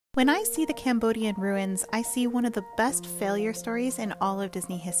When I see the Cambodian ruins, I see one of the best failure stories in all of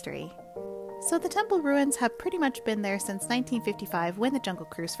Disney history. So the temple ruins have pretty much been there since 1955 when the Jungle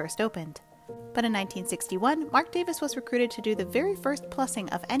Cruise first opened. But in 1961, Marc Davis was recruited to do the very first plussing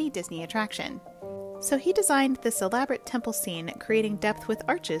of any Disney attraction. So he designed this elaborate temple scene, creating depth with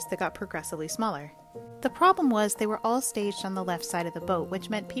arches that got progressively smaller. The problem was they were all staged on the left side of the boat, which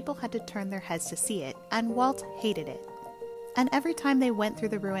meant people had to turn their heads to see it, and Walt hated it. And every time they went through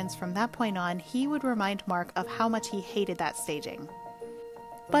the ruins from that point on, he would remind Marc of how much he hated that staging.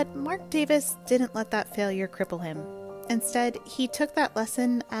 But Marc Davis didn't let that failure cripple him. Instead, he took that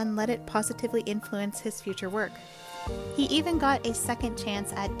lesson and let it positively influence his future work. He even got a second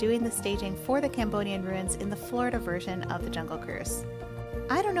chance at doing the staging for the Cambodian ruins in the Florida version of the Jungle Cruise.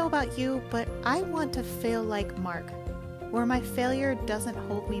 I don't know about you, but I want to fail like Marc, where my failure doesn't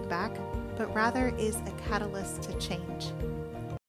hold me back, but rather is a catalyst to change.